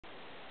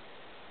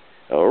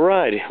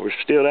Alrighty, we're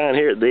still down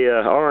here at the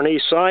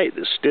R&E site.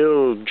 It's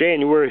still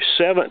January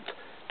 7th,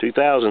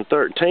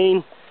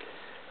 2013.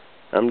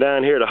 I'm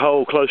down here at a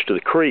hole close to the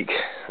creek.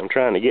 I'm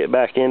trying to get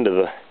back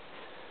into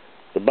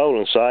the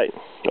bowling site.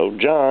 Old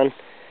John,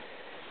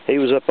 he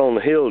was up on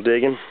the hill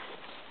digging,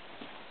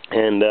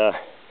 and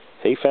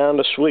he found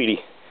a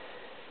sweetie.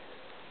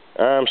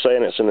 I'm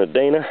saying it's an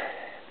Adena.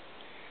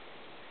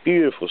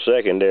 Beautiful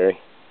secondary.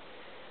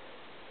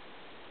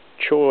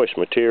 Choice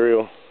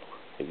material.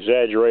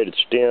 Exaggerated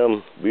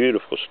stem,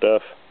 beautiful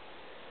stuff.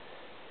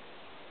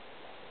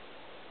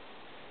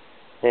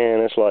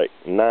 And it's like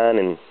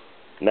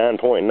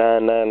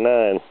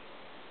 9.999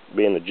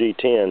 being the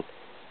G10.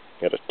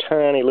 Got a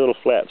tiny little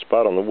flat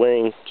spot on the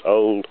wing. It's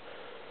old,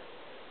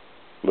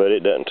 but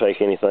it doesn't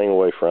take anything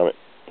away from it.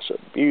 It's a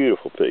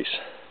beautiful piece.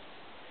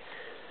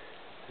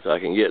 If I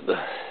can get the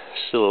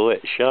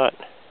silhouette shot.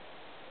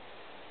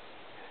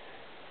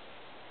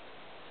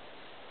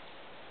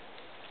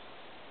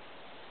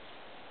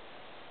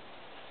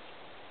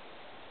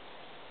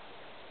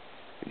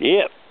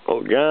 Yep.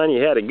 Oh, John,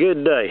 you had a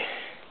good day.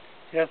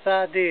 Yes,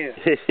 I did.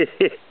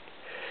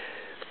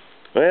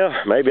 Well,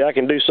 maybe I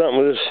can do something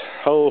with this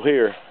hole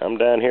here. I'm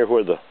down here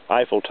where the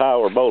Eiffel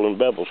Tower bowling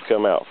pebbles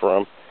come out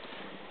from.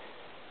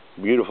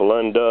 Beautiful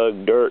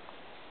undug dirt.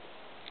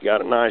 Got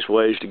a nice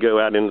ways to go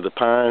out into the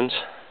pines.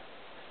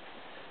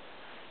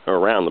 Or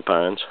around the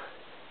pines.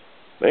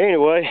 But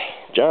anyway,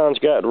 John's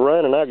got to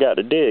run and I got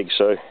to dig.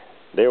 So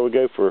there we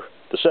go for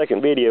the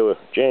second video of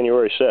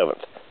January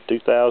 7th,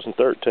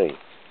 2013.